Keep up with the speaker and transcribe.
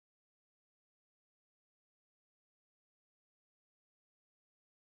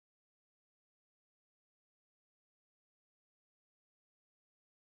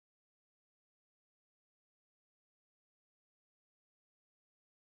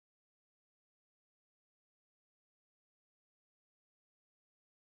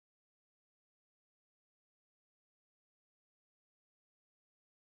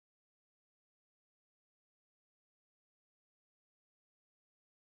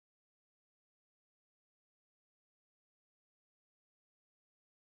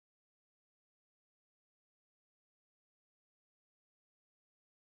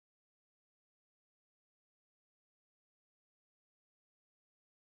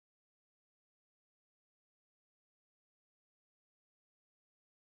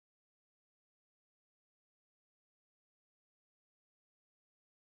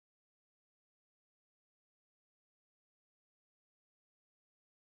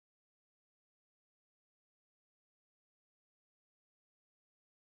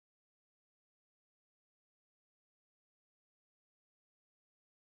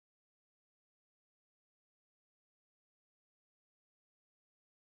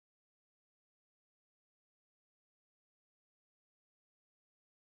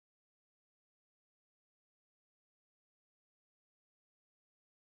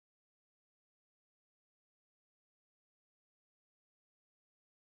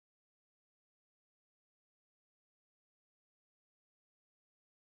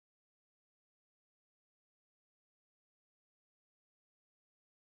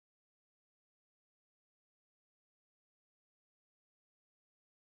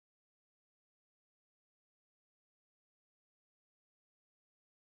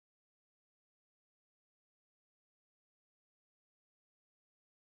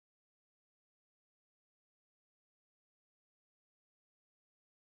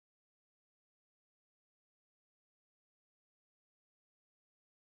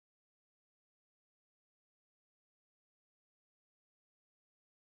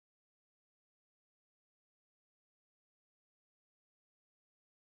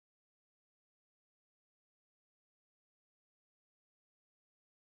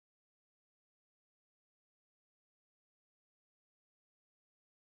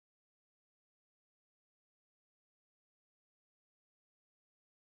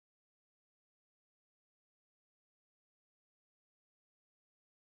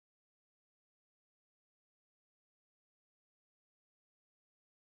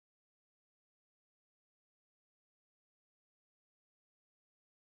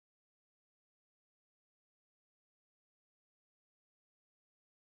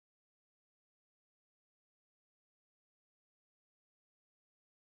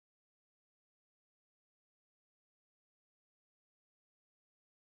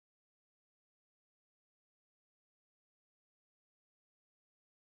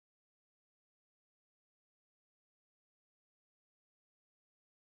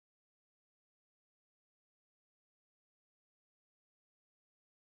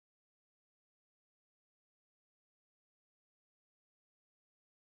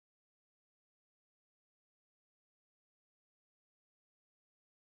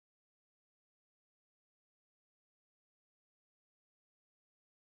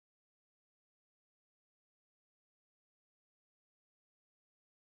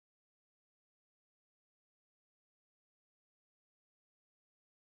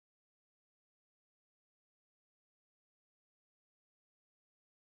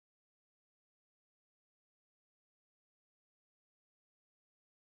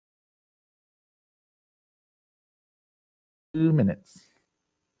2 minutes.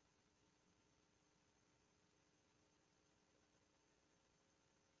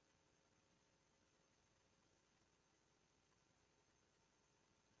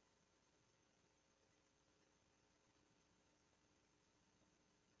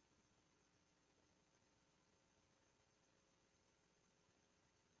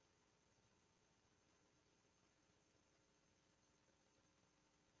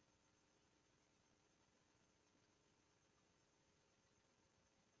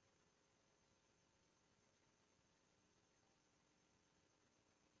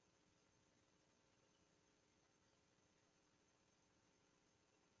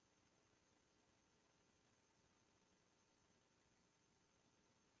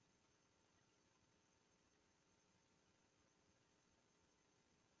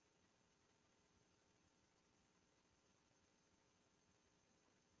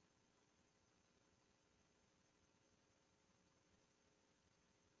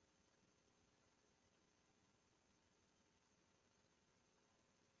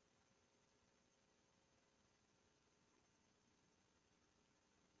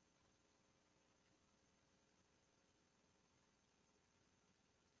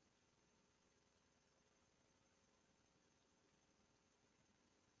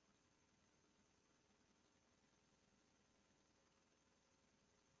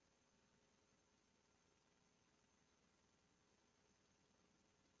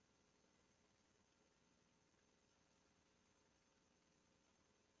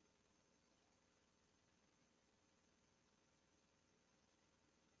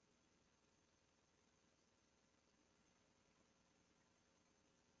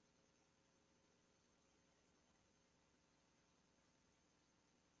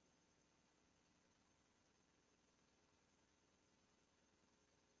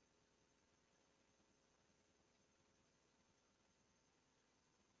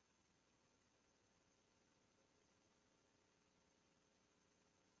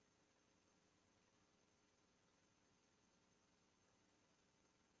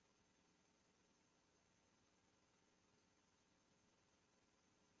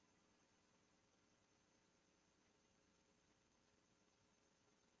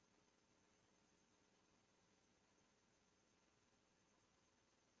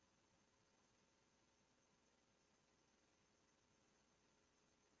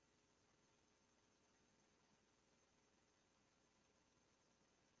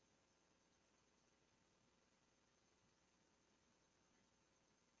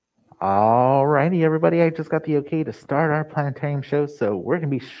 Alrighty, everybody. I just got the okay to start our planetarium show, so we're gonna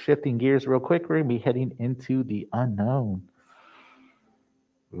be shifting gears real quick. We're gonna be heading into the unknown.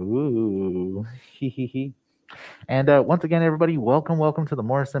 Ooh, hee hee hee. And once again, everybody, welcome to the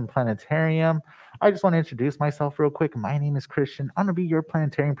Morrison Planetarium. I just want to introduce myself real quick. My name is Christian. I'm gonna be your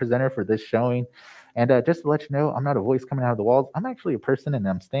planetarium presenter for this showing. And just to let you know, I'm not a voice coming out of the walls. I'm actually a person, and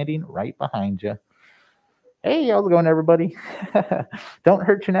I'm standing right behind you. Hey, how's it going, everybody? Don't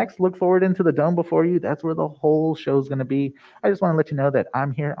hurt your necks. Look forward into the dome before you. That's where the whole show's going to be. I just want to let you know that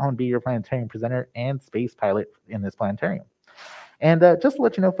I'm here. I'm going to be your planetarium presenter and space pilot in this planetarium. And just to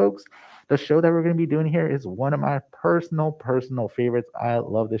let you know, folks, the show that we're going to be doing here is one of my personal favorites. I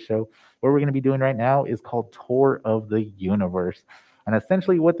love this show. What we're going to be doing right now is called Tour of the Universe. And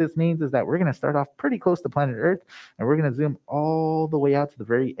essentially, what this means is that we're going to start off pretty close to planet Earth, and we're going to zoom all the way out to the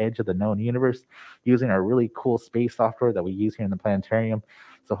very edge of the known universe using our really cool space software that we use here in the planetarium.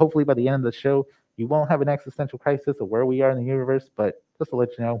 So, hopefully, by the end of the show, you won't have an existential crisis of where we are in the universe. But just to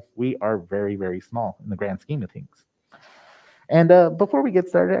let you know, we are very small in the grand scheme of things. And before we get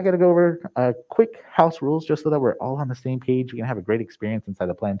started, I got to go over quick house rules just so that we're all on the same page. We can have a great experience inside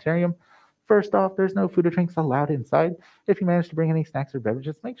the planetarium. First off, there's no food or drinks allowed inside. If you manage to bring any snacks or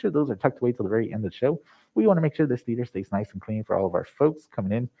beverages, make sure those are tucked away till the very end of the show. We want to make sure this theater stays nice and clean for all of our folks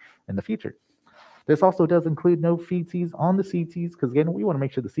coming in the future. This also does include no feetsies on the seatsies because, again, we want to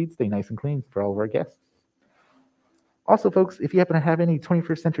make sure the seats stay nice and clean for all of our guests. Also, folks, if you happen to have any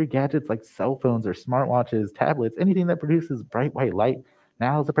 21st century gadgets like cell phones or smartwatches, tablets, anything that produces bright white light,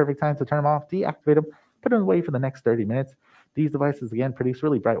 now is the perfect time to turn them off, deactivate them, put them away for the next 30 minutes. These devices, again, produce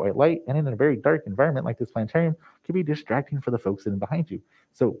really bright white light, and in a very dark environment like this planetarium, can be distracting for the folks sitting behind you.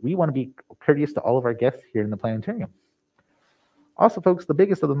 So we want to be courteous to all of our guests here in the planetarium. Also, folks, the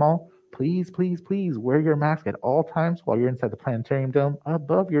biggest of them all, please wear your mask at all times while you're inside the planetarium dome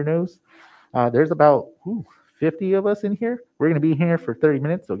above your nose. There's about 50 of us in here. We're going to be here for 30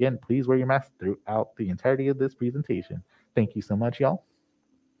 minutes. So, again, please wear your mask throughout the entirety of this presentation. Thank you so much, y'all.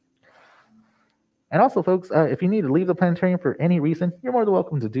 And also, folks, if you need to leave the planetarium for any reason, you're more than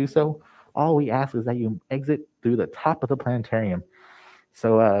welcome to do so. All we ask is that you exit through the top of the planetarium.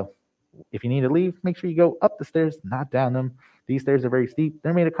 So if you need to leave, make sure you go up the stairs, not down them. These stairs are very steep.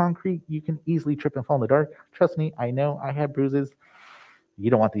 They're made of concrete. You can easily trip and fall in the dark. Trust me, I know I have bruises. You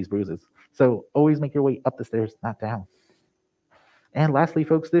don't want these bruises. So always make your way up the stairs, not down. And lastly,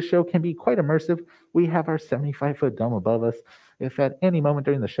 folks, this show can be quite immersive. We have our 75-foot dome above us. If at any moment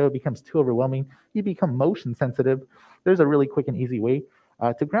during the show it becomes too overwhelming, you become motion sensitive, there's a really quick and easy way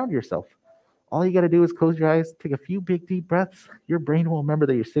to ground yourself. All you got to do is close your eyes, take a few big deep breaths. Your brain will remember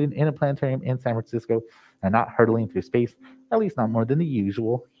that you're sitting in a planetarium in San Francisco and not hurtling through space, at least not more than the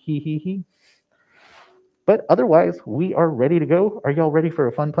usual. Hee hee hee. But otherwise, we are ready to go. Are y'all ready for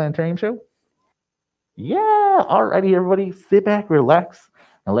a fun planetarium show? Yeah, alrighty, everybody, sit back, relax,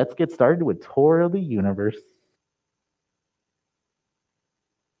 and let's get started with Tour of the Universe.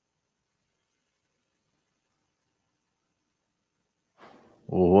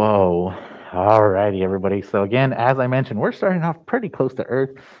 Whoa. Alrighty, everybody. So again, as I mentioned, we're starting off pretty close to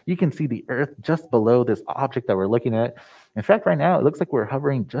Earth. You can see the Earth just below this object that we're looking at. In fact, right now, it looks like we're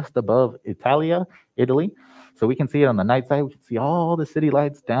hovering just above Italy. So we can see it on the night side. We can see all the city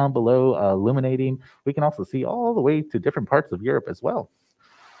lights down below illuminating. We can also see all the way to different parts of Europe as well.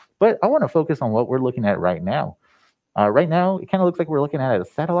 But I want to focus on what we're looking at right now. Right now, it kind of looks like we're looking at a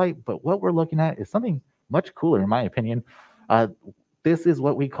satellite, but what we're looking at is something much cooler, in my opinion. Uh, this is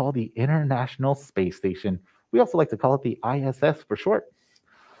what we call the International Space Station. We also like to call it the ISS for short.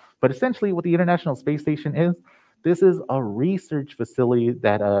 But essentially, what the International Space Station is, this is a research facility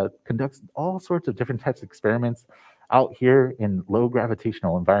that conducts all sorts of different types of experiments out here in low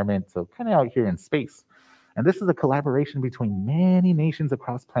gravitational environments, so kind of out here in space. And this is a collaboration between many nations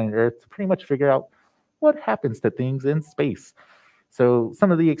across planet Earth to pretty much figure out what happens to things in space. So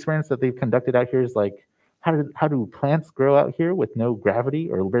some of the experiments that they've conducted out here is like how do plants grow out here with no gravity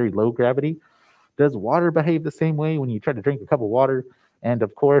or very low gravity? Does water behave the same way when you try to drink a cup of water? And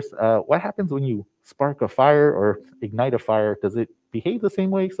of course, what happens when you spark a fire or ignite a fire? Does it behave the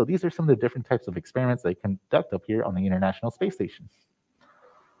same way? So these are some of the different types of experiments they conduct up here on the International Space Station.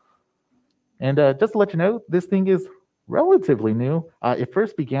 And just to let you know, this thing is relatively new. It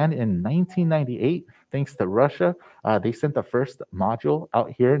first began in 1998, thanks to Russia. They sent the first module out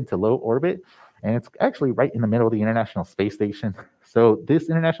here into low orbit, and it's actually right in the middle of the International Space Station. So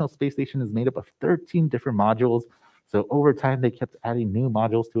this International Space Station is made up of 13 different modules. So over time, they kept adding new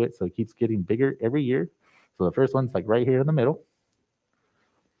modules to it, so it keeps getting bigger every year. So the first one's like right here in the middle.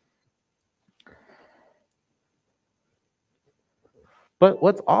 But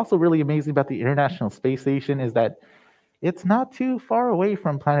what's also really amazing about the International Space Station is that it's not too far away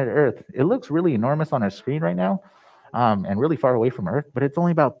from planet Earth. It looks really enormous on our screen right now, and really far away from Earth, but it's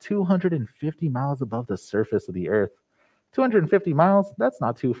only about 250 miles above the surface of the Earth. 250 miles, that's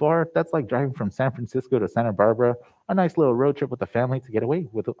not too far. That's like driving from San Francisco to Santa Barbara, a nice little road trip with the family to get away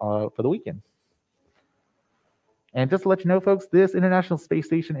with for the weekend. And just to let you know, folks, this International Space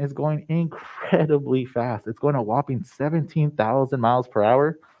Station is going incredibly fast. It's going a whopping 17,000 miles per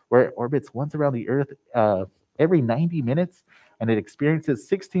hour, where it orbits once around the Earth every 90 minutes, and it experiences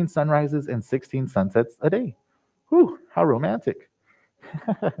 16 sunrises and 16 sunsets a day. Whew, how romantic.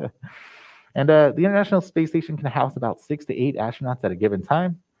 And the International Space Station can house about 6 to 8 astronauts at a given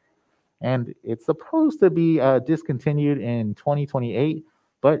time. And it's supposed to be discontinued in 2028.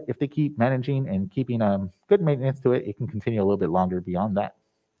 But if they keep managing and keeping good maintenance to it, it can continue a little bit longer beyond that.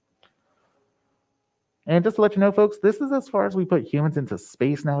 And just to let you know, folks, this is as far as we put humans into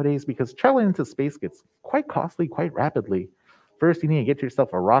space nowadays, because traveling into space gets quite costly quite rapidly. First, you need to get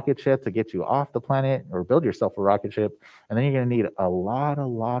yourself a rocket ship to get you off the planet, or build yourself a rocket ship. And then you're going to need a lot of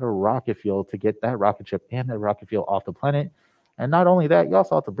rocket fuel to get that rocket ship and that rocket fuel off the planet. And not only that, you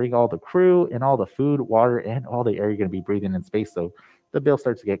also have to bring all the crew and all the food, water, and all the air you're going to be breathing in space. So the bill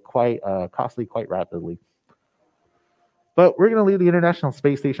starts to get quite costly quite rapidly. But we're going to leave the International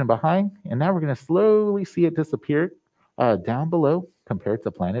Space Station behind, and now we're going to slowly see it disappear down below compared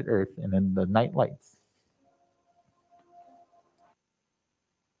to planet Earth and in the night lights.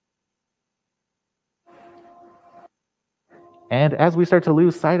 And as we start to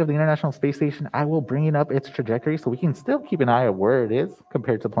lose sight of the International Space Station, I will bring up its trajectory so we can still keep an eye on where it is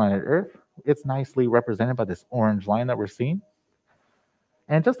compared to planet Earth. It's nicely represented by this orange line that we're seeing.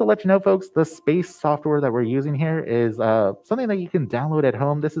 And just to let you know, folks, the space software that we're using here is something that you can download at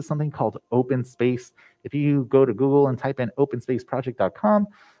home. This is something called OpenSpace. If you go to Google and type in OpenSpaceProject.com,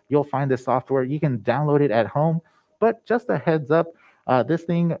 you'll find this software. You can download it at home. But just a heads up, this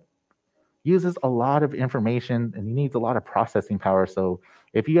thing uses a lot of information and needs a lot of processing power. So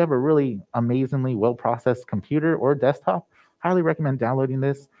if you have a really amazingly well-processed computer or desktop, highly recommend downloading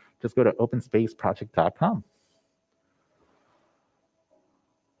this. Just go to OpenSpaceProject.com.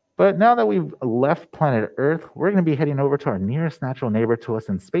 But now that we've left planet Earth, we're going to be heading over to our nearest natural neighbor to us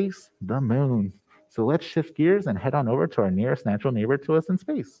in space, the moon. So let's shift gears and head on over to our nearest natural neighbor to us in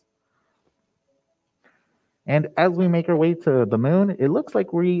space. And as we make our way to the moon, it looks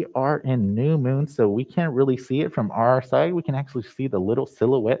like we are in new moon, so we can't really see it from our side. We can actually see the little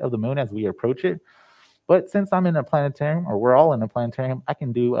silhouette of the moon as we approach it. But since I'm in a planetarium, or we're all in a planetarium, I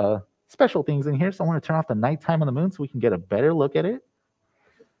can do special things in here. So I want to turn off the nighttime on the moon so we can get a better look at it.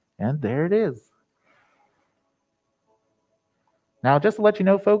 And there it is. Now, just to let you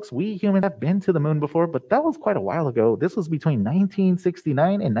know, folks, we humans have been to the moon before, but that was quite a while ago. This was between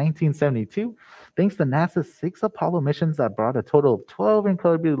 1969 and 1972, thanks to NASA's 6 Apollo missions that brought a total of 12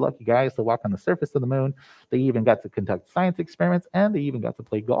 incredibly lucky guys to walk on the surface of the moon. They even got to conduct science experiments, and they even got to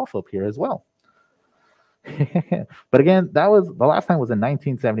play golf up here as well. But again, that was the last time was in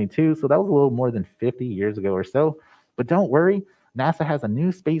 1972, so that was a little more than 50 years ago or so. But don't worry, NASA has a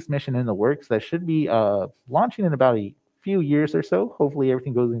new space mission in the works that should be launching in about a few years or so. Hopefully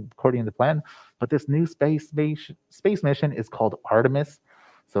everything goes according to plan. But this new space mission is called Artemis.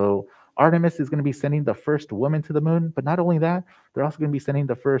 So Artemis is going to be sending the first woman to the moon. But not only that, they're also going to be sending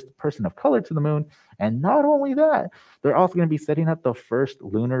the first person of color to the moon. And not only that, they're also going to be setting up the first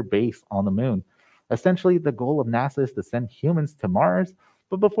lunar base on the moon. Essentially, the goal of NASA is to send humans to Mars.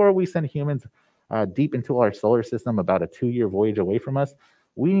 But before we send humans deep into our solar system, about a 2-year voyage away from us,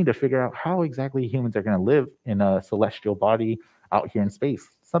 we need to figure out how exactly humans are going to live in a celestial body out here in space,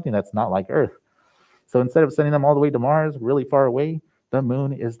 something that's not like Earth. So instead of sending them all the way to Mars, really far away, the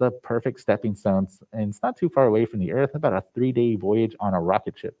moon is the perfect stepping stone. And it's not too far away from the Earth, about a 3-day voyage on a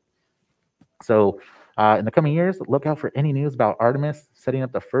rocket ship. So in the coming years, look out for any news about Artemis setting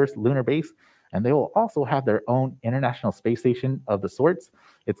up the first lunar base. And they will also have their own international space station of the sorts.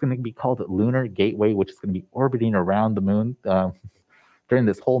 It's going to be called Lunar Gateway, which is going to be orbiting around the moon during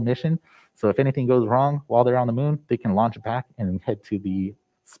this whole mission. So if anything goes wrong while they're on the moon, they can launch it back and head to the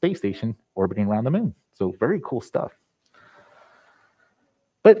space station orbiting around the moon. So very cool stuff.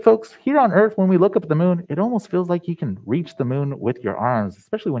 But folks, here on Earth, when we look up at the moon, it almost feels like you can reach the moon with your arms,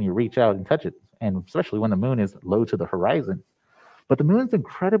 especially when you reach out and touch it, and especially when the moon is low to the horizon. But the moon's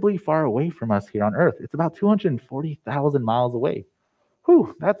incredibly far away from us here on Earth. It's about 240,000 miles away.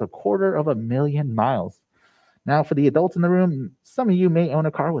 Whew, that's 250,000 miles. Now, for the adults in the room, some of you may own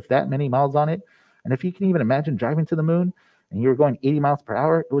a car with that many miles on it. And if you can even imagine driving to the moon and you were going 80 miles per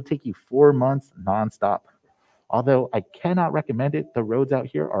hour, it would take you 4 months nonstop. Although I cannot recommend it, the roads out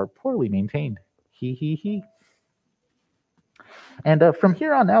here are poorly maintained. Hee hee hee. And from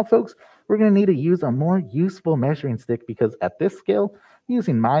here on out, folks, we're going to need to use a more useful measuring stick because at this scale,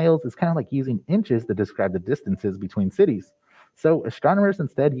 using miles is kind of like using inches to describe the distances between cities. So astronomers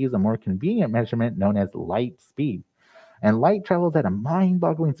instead use a more convenient measurement known as light speed. And light travels at a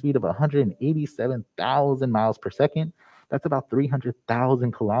mind-boggling speed of 187,000 miles per second. That's about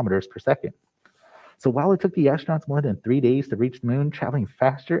 300,000 kilometers per second. So while it took the astronauts more than 3 days to reach the moon, traveling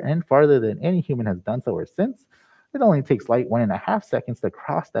faster and farther than any human has done so or since, it only takes light 1.5 seconds to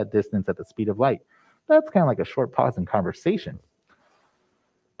cross that distance at the speed of light. That's kind of like a short pause in conversation.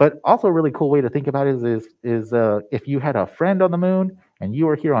 But also a really cool way to think about it is if you had a friend on the moon and you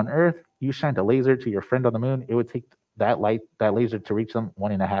were here on Earth, you shined a laser to your friend on the moon, it would take that laser to reach them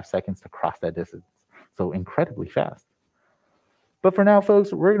 1.5 seconds to cross that distance. So incredibly fast. But for now,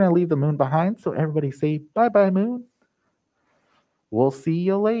 folks, we're going to leave the moon behind. So everybody say bye-bye, moon. We'll see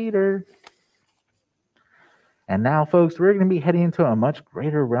you later. And now, folks, we're going to be heading into a much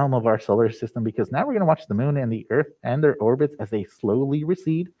greater realm of our solar system because now we're going to watch the moon and the Earth and their orbits as they slowly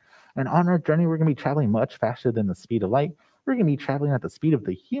recede. And on our journey, we're going to be traveling much faster than the speed of light. We're going to be traveling at the speed of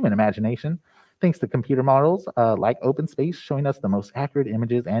the human imagination, thanks to computer models like OpenSpace showing us the most accurate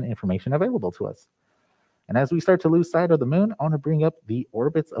images and information available to us. And as we start to lose sight of the moon, I want to bring up the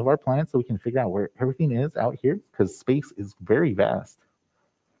orbits of our planet so we can figure out where everything is out here because space is very vast.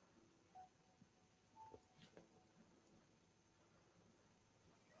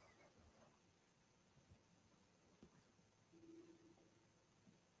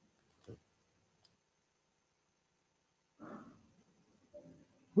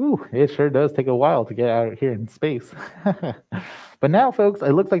 Ooh, it sure does take a while to get out here in space. But now, folks,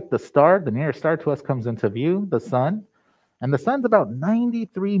 it looks like the nearest star to us comes into view, the sun. And the sun's about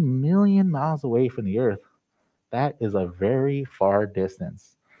 93 million miles away from the Earth. That is a very far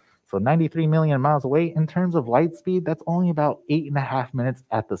distance. So 93 million miles away, in terms of light speed, that's only about 8.5 minutes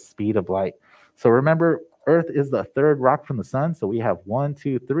at the speed of light. So remember, Earth is the third rock from the sun. So we have 1,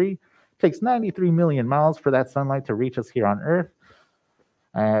 2, 3. It takes 93 million miles for that sunlight to reach us here on Earth.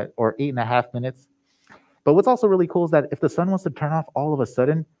 Or 8.5 minutes. But what's also really cool is that if the sun wants to turn off all of a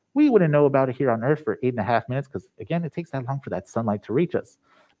sudden, We wouldn't know about it here on Earth for 8.5 minutes because, again, it takes that long for that sunlight to reach us.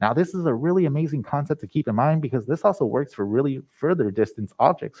 Now, this is a really amazing concept to keep in mind because this also works for really further distance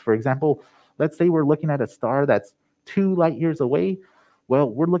objects. For example, let's say we're looking at a star that's 2 light years away. Well,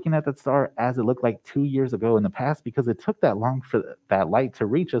 we're looking at that star as it looked like 2 years ago in the past because it took that long for that light to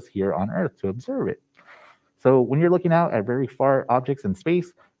reach us here on Earth to observe it. So when you're looking out at very far objects in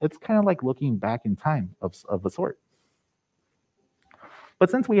space, it's kind of like looking back in time of a sort.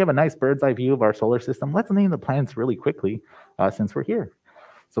 But since we have a nice bird's eye view of our solar system, let's name the planets really quickly since we're here.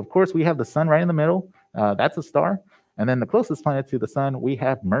 So, of course, we have the sun right in the middle. That's a star. And then the closest planet to the sun, we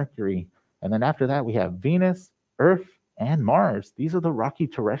have Mercury. And then after that, we have Venus, Earth, and Mars. These are the rocky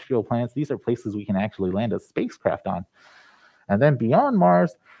terrestrial planets. These are places we can actually land a spacecraft on. And then beyond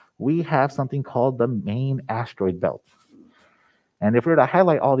Mars, we have something called the main asteroid belt. And if we were to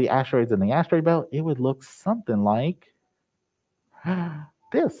highlight all the asteroids in the asteroid belt, it would look something like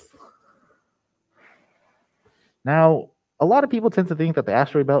this. Now, a lot of people tend to think that the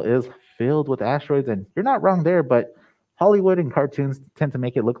asteroid belt is filled with asteroids, and you're not wrong there, but Hollywood and cartoons tend to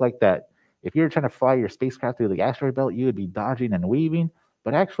make it look like that if you're trying to fly your spacecraft through the asteroid belt, you would be dodging and weaving.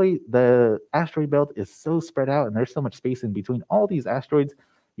 But actually, the asteroid belt is so spread out, and there's so much space in between all these asteroids,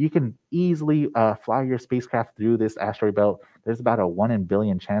 you can easily fly your spacecraft through this asteroid belt. There's about a 1 in a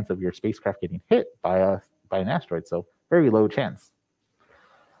billion chance of your spacecraft getting hit by an asteroid, so very low chance.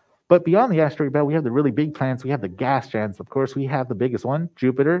 But beyond the asteroid belt, we have the really big planets. We have the gas giants. Of course, we have the biggest one,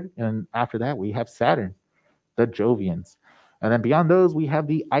 Jupiter. And after that, we have Saturn, the Jovians. And then beyond those, we have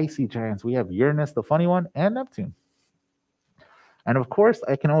the icy giants. We have Uranus, the funny one, and Neptune. And of course,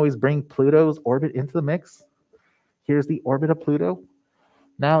 I can always bring Pluto's orbit into the mix. Here's the orbit of Pluto.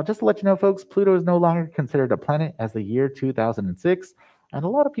 Now, just to let you know, folks, Pluto is no longer considered a planet as the year 2006. And a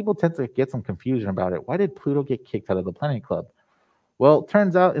lot of people tend to get some confusion about it. Why did Pluto get kicked out of the Planet Club? Well, it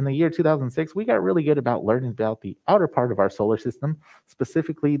turns out in the year 2006, we got really good about learning about the outer part of our solar system,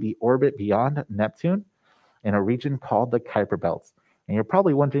 specifically the orbit beyond Neptune in a region called the Kuiper Belts. And you're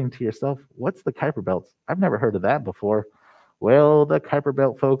probably wondering to yourself, what's the Kuiper Belts? I've never heard of that before. Well, the Kuiper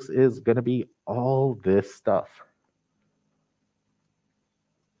Belt, folks, is going to be all this stuff.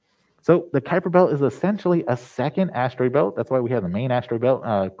 So the Kuiper Belt is essentially a second asteroid belt. That's why we have the main asteroid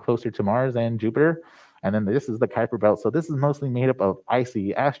belt closer to Mars and Jupiter. And then this is the Kuiper Belt. So this is mostly made up of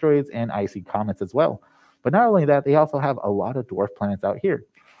icy asteroids and icy comets as well. But not only that, they also have a lot of dwarf planets out here.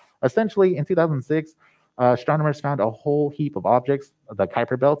 Essentially, in 2006, astronomers found a whole heap of objects, the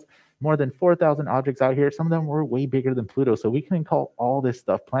Kuiper Belt, more than 4,000 objects out here. Some of them were way bigger than Pluto. So we couldn't call all this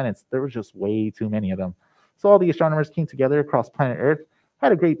stuff planets. There was just way too many of them. So all the astronomers came together across planet Earth,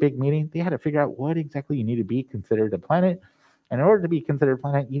 had a great big meeting. They had to figure out what exactly you need to be considered a planet. And in order to be considered a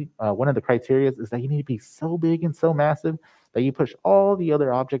planet, one of the criteria is that you need to be so big and so massive that you push all the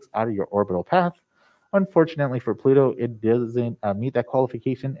other objects out of your orbital path. Unfortunately for Pluto, it doesn't meet that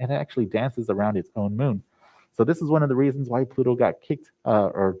qualification, and it actually dances around its own moon. So this is one of the reasons why Pluto got kicked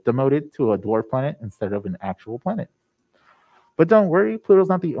or demoted to a dwarf planet instead of an actual planet. But don't worry, Pluto's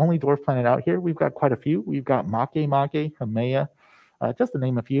not the only dwarf planet out here. We've got quite a few. We've got Makemake, Haumea, just to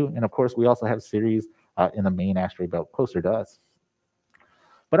name a few. And of course, we also have Ceres in the main asteroid belt closer to us.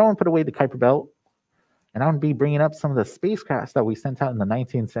 But I want to put away the Kuiper Belt, and I want to be bringing up some of the spacecrafts that we sent out in the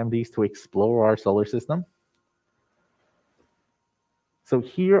 1970s to explore our solar system. So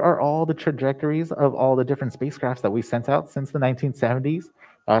here are all the trajectories of all the different spacecrafts that we sent out since the 1970s.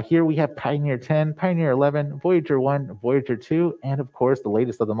 Here we have Pioneer 10, Pioneer 11, Voyager 1, Voyager 2, and of course, the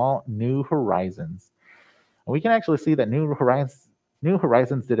latest of them all, New Horizons. And we can actually see that New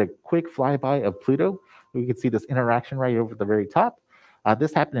Horizons did a quick flyby of Pluto. We can see this interaction right over the very top.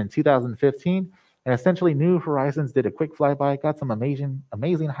 This happened in 2015, and essentially New Horizons did a quick flyby, got some amazing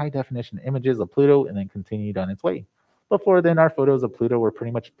high-definition images of Pluto, and then continued on its way. Before then, our photos of Pluto were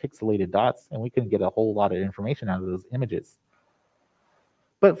pretty much pixelated dots, and we couldn't get a whole lot of information out of those images.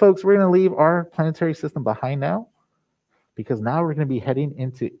 But folks, we're going to leave our planetary system behind now, because now we're going to be heading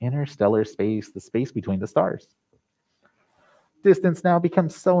into interstellar space, the space between the stars. Distance now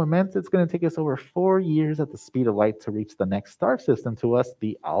becomes so immense, it's going to take us over 4 years at the speed of light to reach the next star system to us,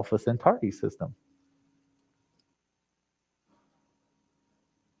 the Alpha Centauri system.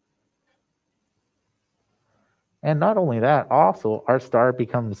 And not only that, also our star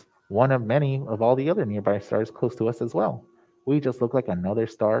becomes one of many of all the other nearby stars close to us as well. We just look like another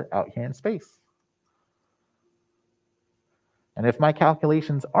star out here in space. And if my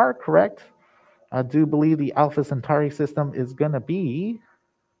calculations are correct, I do believe the Alpha Centauri system is going to be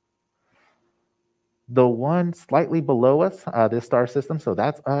the one slightly below us, this star system. So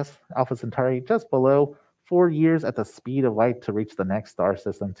that's us, Alpha Centauri, just below 4 years at the speed of light to reach the next star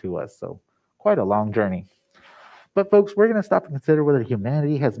system to us. So, quite a long journey. But, folks, we're going to stop and consider whether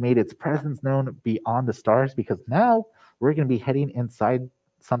humanity has made its presence known beyond the stars, because now we're going to be heading inside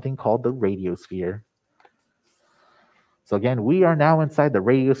something called the radiosphere. So, again, we are now inside the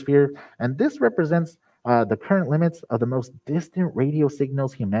radiosphere, and this represents the current limits of the most distant radio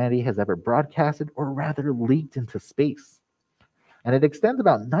signals humanity has ever broadcasted, or rather leaked into space. And it extends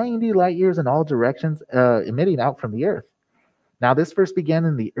about 90 light years in all directions, emitting out from the Earth. Now, this first began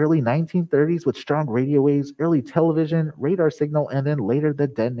in the early 1930s with strong radio waves, early television, radar signal, and then later the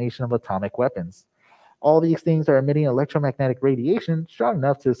detonation of atomic weapons. All these things are emitting electromagnetic radiation strong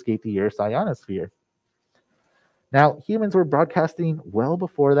enough to escape the Earth's ionosphere. Now, humans were broadcasting well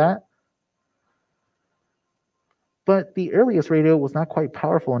before that, but the earliest radio was not quite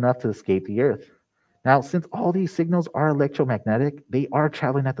powerful enough to escape the Earth. Now, since all these signals are electromagnetic, they are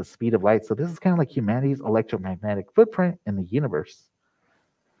traveling at the speed of light. So this is kind of like humanity's electromagnetic footprint in the universe.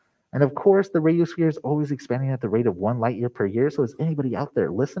 And of course, the radiosphere is always expanding at the rate of 1 light year per year. So is anybody out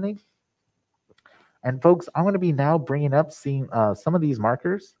there listening? And folks, I'm going to be now bringing up seeing some of these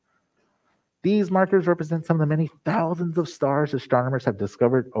markers. These markers represent some of the many thousands of stars astronomers have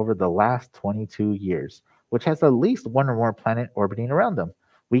discovered over the last 22 years, which has at least one or more planet orbiting around them.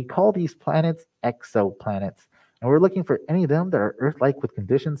 We call these planets exoplanets, and we're looking for any of them that are Earth-like with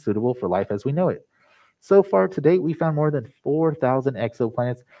conditions suitable for life as we know it. So far to date, we found more than 4,000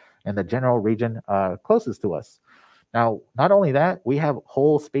 exoplanets in the general region closest to us. Now, not only that, we have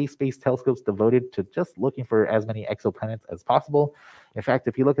whole space-based telescopes devoted to just looking for as many exoplanets as possible. In fact,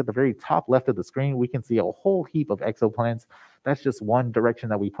 if you look at the very top left of the screen, we can see a whole heap of exoplanets. That's just one direction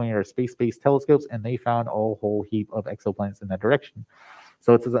that we pointed our space-based telescopes, and they found a whole heap of exoplanets in that direction.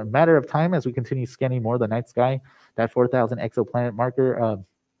 So it's a matter of time as we continue scanning more of the night sky. That 4,000 exoplanet marker,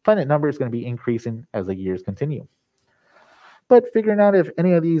 planet number is going to be increasing as the years continue. But figuring out if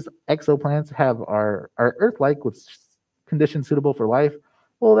any of these exoplanets are Earth-like with conditions suitable for life,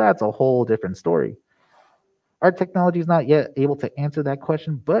 well, that's a whole different story. Our technology is not yet able to answer that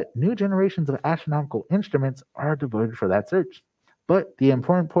question, but new generations of astronomical instruments are devoted for that search. But the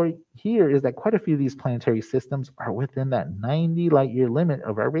important point here is that quite a few of these planetary systems are within that 90 light year limit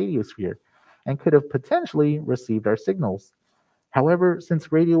of our radiosphere and could have potentially received our signals. However,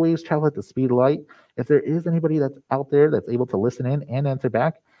 since radio waves travel at the speed of light, if there is anybody that's out there that's able to listen in and answer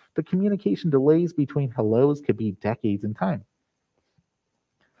back, the communication delays between hellos could be decades in time.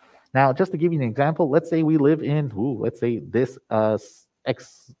 Now, just to give you an example, let's say we live in, let's say this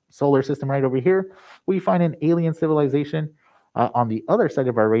solar system right over here. We find an alien civilization on the other side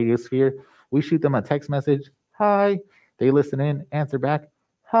of our radiosphere. We shoot them a text message, hi. They listen in, answer back,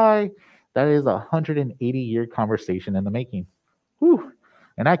 hi. That is a 180-year conversation in the making. Whew.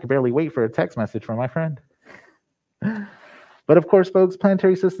 And I could barely wait for a text message from my friend. But of course, folks,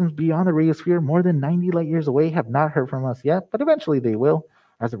 planetary systems beyond the radiosphere, more than 90 light years away, have not heard from us yet, but eventually they will,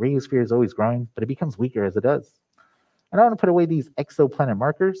 as the radiosphere is always growing, but it becomes weaker as it does. And I want to put away these exoplanet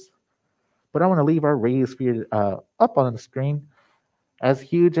markers, but I want to leave our radiosphere up on the screen. As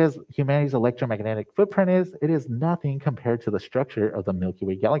huge as humanity's electromagnetic footprint is, it is nothing compared to the structure of the Milky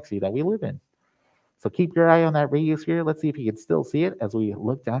Way galaxy that we live in. So keep your eye on that radiosphere. Let's see if you can still see it as we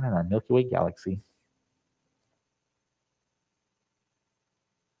look down in our Milky Way galaxy.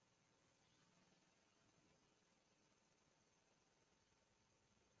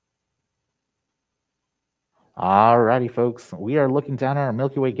 Alrighty, folks. We are looking down at our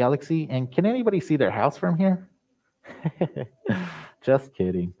Milky Way galaxy, and can anybody see their house from here? Just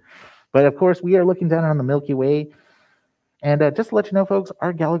kidding. But of course, we are looking down on the Milky Way. And just to let you know, folks,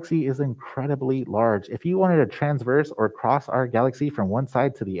 our galaxy is incredibly large. If you wanted to transverse or cross our galaxy from one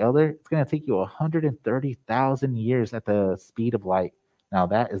side to the other, it's going to take you 130,000 years at the speed of light. Now,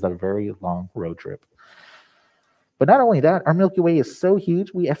 that is a very long road trip. But not only that, our Milky Way is so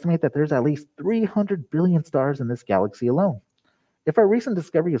huge, we estimate that there's at least 300 billion stars in this galaxy alone. If our recent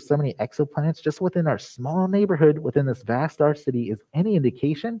discovery of so many exoplanets just within our small neighborhood within this vast star city is any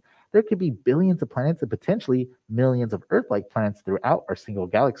indication, there could be billions of planets and potentially millions of Earth-like planets throughout our single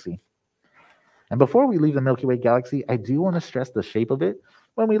galaxy. And before we leave the Milky Way galaxy, I do want to stress the shape of it.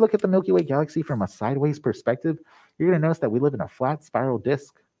 When we look at the Milky Way galaxy from a sideways perspective, you're going to notice that we live in a flat spiral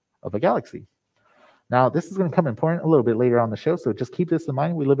disk of a galaxy. Now, this is going to come important a little bit later on the show, so just keep this in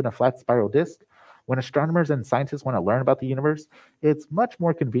mind. We live in a flat spiral disk. When astronomers and scientists want to learn about the universe, it's much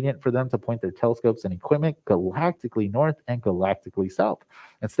more convenient for them to point their telescopes and equipment galactically north and galactically south,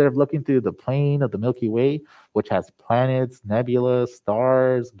 instead of looking through the plane of the Milky Way, which has planets, nebula,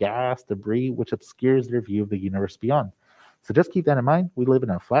 stars, gas, debris, which obscures their view of the universe beyond. So just keep that in mind. We live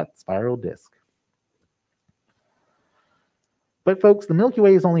in a flat spiral disk. But folks, the Milky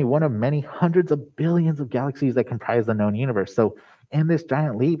Way is only one of many hundreds of billions of galaxies that comprise the known universe. So in this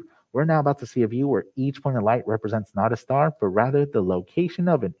giant leap, we're now about to see a view where each point of light represents not a star, but rather the location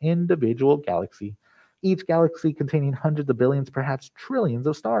of an individual galaxy. Each galaxy containing hundreds of billions, perhaps trillions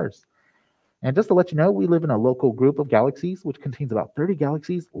of stars. And just to let you know, we live in a local group of galaxies, which contains about 30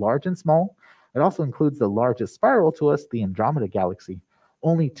 galaxies, large and small. It also includes the largest spiral to us, the Andromeda Galaxy,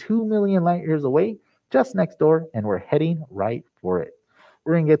 only 2 million light years away, just next door, and we're heading right for it.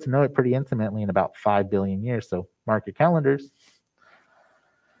 We're going to get to know it pretty intimately in about 5 billion years, so mark your calendars.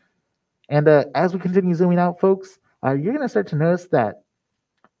 And as we continue zooming out, folks, you're going to start to notice that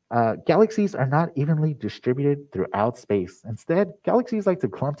galaxies are not evenly distributed throughout space. Instead, galaxies like to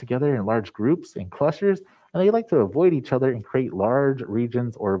clump together in large groups and clusters, and they like to avoid each other and create large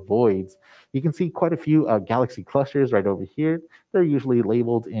regions or voids. You can see quite a few galaxy clusters right over here. They're usually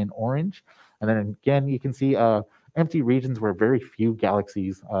labeled in orange. And then again, you can see empty regions where very few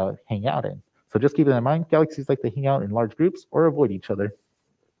galaxies hang out in. So just keep it in mind, galaxies like to hang out in large groups or avoid each other.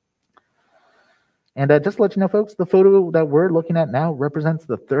 And just to let you know, folks, the photo that we're looking at now represents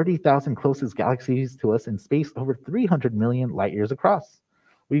the 30,000 closest galaxies to us in space over 300 million light years across.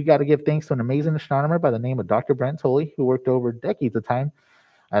 We've got to give thanks to an amazing astronomer by the name of Dr. Brent Tolley, who worked over decades of time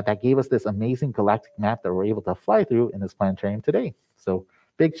that gave us this amazing galactic map that we're able to fly through in this planetarium today. So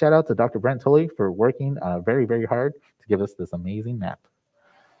big shout out to Dr. Brent Tolley for working very, very hard to give us this amazing map.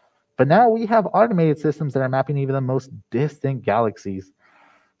 But now we have automated systems that are mapping even the most distant galaxies.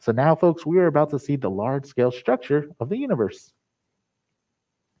 So now, folks, we are about to see the large-scale structure of the universe.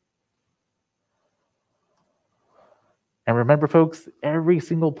 And remember, folks, every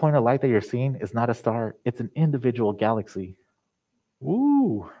single point of light that you're seeing is not a star. It's an individual galaxy.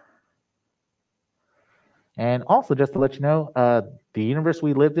 Woo! And also, just to let you know, the universe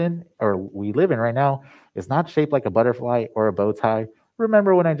we live in right now is not shaped like a butterfly or a bow tie.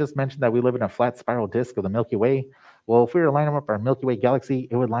 Remember when I just mentioned that we live in a flat spiral disk of the Milky Way? Well, if we were to line up our Milky Way galaxy,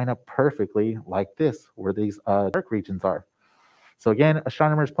 it would line up perfectly like this, where these dark regions are. So again,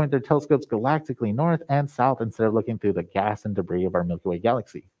 astronomers point their telescopes galactically north and south instead of looking through the gas and debris of our Milky Way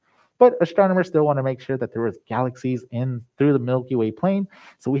galaxy. But astronomers still want to make sure that there was galaxies in through the Milky Way plane.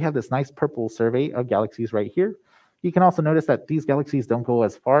 So we have this nice purple survey of galaxies right here. You can also notice that these galaxies don't go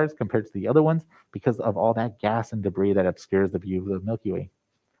as far as compared to the other ones because of all that gas and debris that obscures the view of the Milky Way,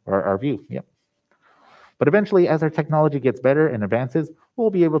 or our view. Yep. But eventually, as our technology gets better and advances,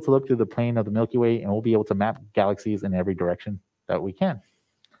 we'll be able to look through the plane of the Milky Way and we'll be able to map galaxies in every direction that we can.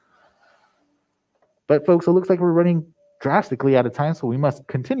 But folks, it looks like we're running drastically out of time, so we must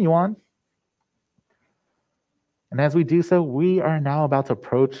continue on. And as we do so, we are now about to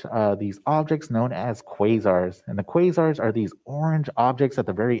approach these objects known as quasars. And the quasars are these orange objects at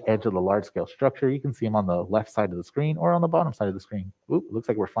the very edge of the large-scale structure. You can see them on the left side of the screen or on the bottom side of the screen. Ooh, looks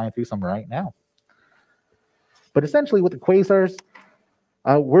like we're flying through some right now. But essentially with the quasars,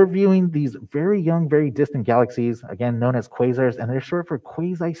 we're viewing these very young, very distant galaxies, again known as quasars, and they're short for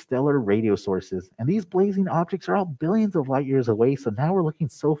quasi-stellar radio sources. And these blazing objects are all billions of light years away, so now we're looking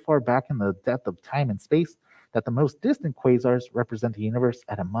so far back in the depth of time and space that the most distant quasars represent the universe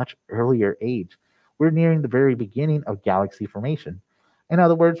at a much earlier age. We're nearing the very beginning of galaxy formation. In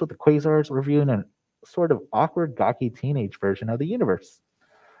other words, with the quasars, we're viewing a sort of awkward, gawky teenage version of the universe.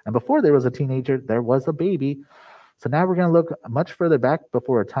 And before there was a teenager, there was a baby. So now we're going to look much further back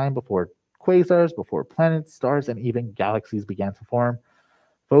before a time before quasars, before planets, stars, and even galaxies began to form.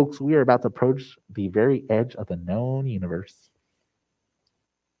 Folks, we are about to approach the very edge of the known universe.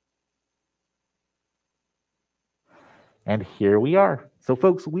 And here we are. So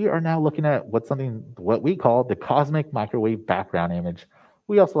folks, we are now looking at what we call the cosmic microwave background image.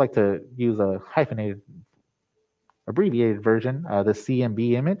 We also like to use a hyphenated, abbreviated version, the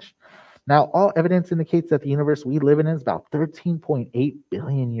CMB image. Now, all evidence indicates that the universe we live in is about 13.8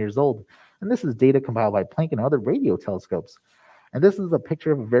 billion years old. And this is data compiled by Planck and other radio telescopes. And this is a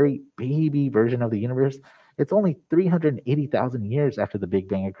picture of a very baby version of the universe. It's only 380,000 years after the Big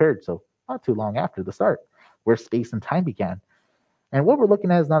Bang occurred, so not too long after the start, where space and time began. And what we're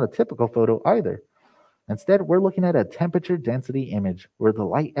looking at is not a typical photo either. Instead, we're looking at a temperature density image where the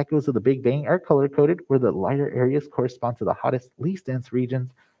light echoes of the Big Bang are color-coded, where the lighter areas correspond to the hottest, least dense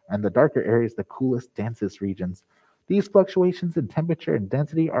regions, and the darker areas, the coolest, densest regions. These fluctuations in temperature and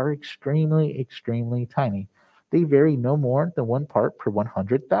density are extremely, extremely tiny. They vary no more than 1 part per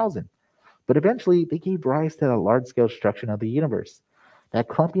 100,000. But eventually, they gave rise to the large-scale structure of the universe, that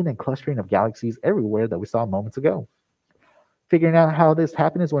clumping and clustering of galaxies everywhere that we saw moments ago. Figuring out how this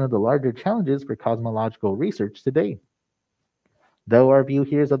happened is one of the larger challenges for cosmological research today. Though our view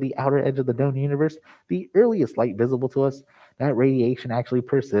here is of the outer edge of the known universe, the earliest light visible to us, that radiation actually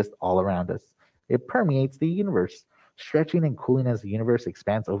persists all around us. It permeates the universe, stretching and cooling as the universe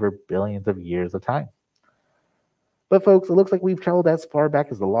expands over billions of years of time. But, folks, it looks like we've traveled as far back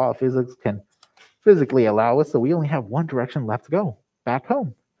as the law of physics can physically allow us, so we only have one direction left to go back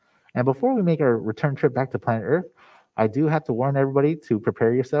home. And before we make our return trip back to planet Earth, I do have to warn everybody to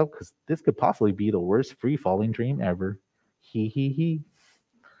prepare yourself because this could possibly be the worst free falling dream ever. Hee hee hee.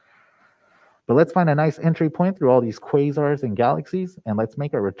 But let's find a nice entry point through all these quasars and galaxies, and let's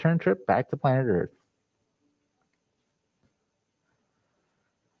make our return trip back to planet Earth.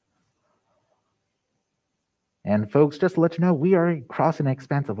 And folks, just to let you know, we are across an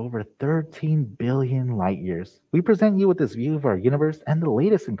expanse of over 13 billion light years. We present you with this view of our universe and the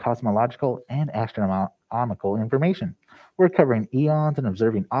latest in cosmological and astronomical information. We're covering eons and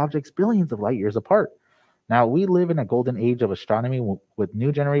observing objects billions of light years apart. Now, we live in a golden age of astronomy with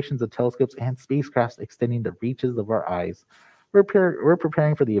new generations of telescopes and spacecrafts extending the reaches of our eyes. We're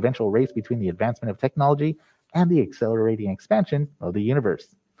preparing for the eventual race between the advancement of technology and the accelerating expansion of the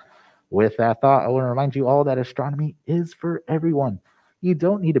universe. With that thought, I want to remind you all that astronomy is for everyone. You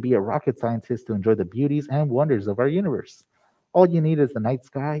don't need to be a rocket scientist to enjoy the beauties and wonders of our universe. All you need is the night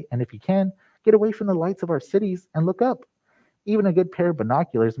sky, and if you can, get away from the lights of our cities and look up. Even a good pair of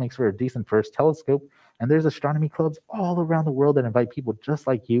binoculars makes for a decent first telescope, and there's astronomy clubs all around the world that invite people just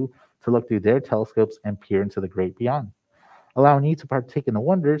like you to look through their telescopes and peer into the great beyond, allowing you to partake in the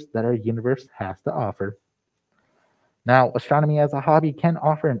wonders that our universe has to offer. Now, astronomy as a hobby can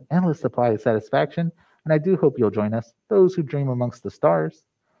offer an endless supply of satisfaction, and I do hope you'll join us, those who dream amongst the stars.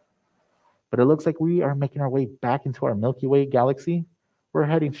 But it looks like we are making our way back into our Milky Way galaxy. We're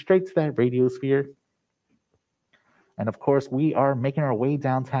heading straight to that radiosphere. And of course, we are making our way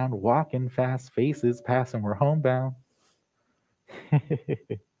downtown, walking fast, faces passing, we're homebound. And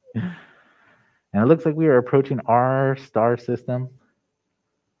it looks like we are approaching our star system,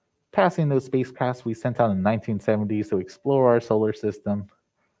 passing those spacecrafts we sent out in the 1970s to explore our solar system,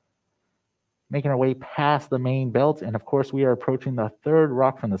 making our way past the main belt, and of course we are approaching the third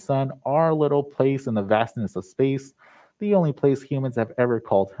rock from the sun, our little place in the vastness of space, the only place humans have ever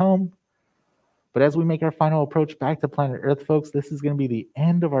called home. But as we make our final approach back to planet Earth, folks, this is going to be the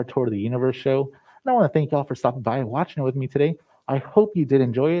end of our Tour of the Universe show. And I want to thank y'all for stopping by and watching it with me today. I hope you did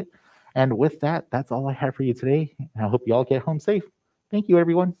enjoy it. And with that, that's all I have for you today. And I hope you all get home safe. Thank you,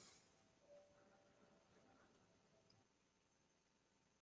 everyone.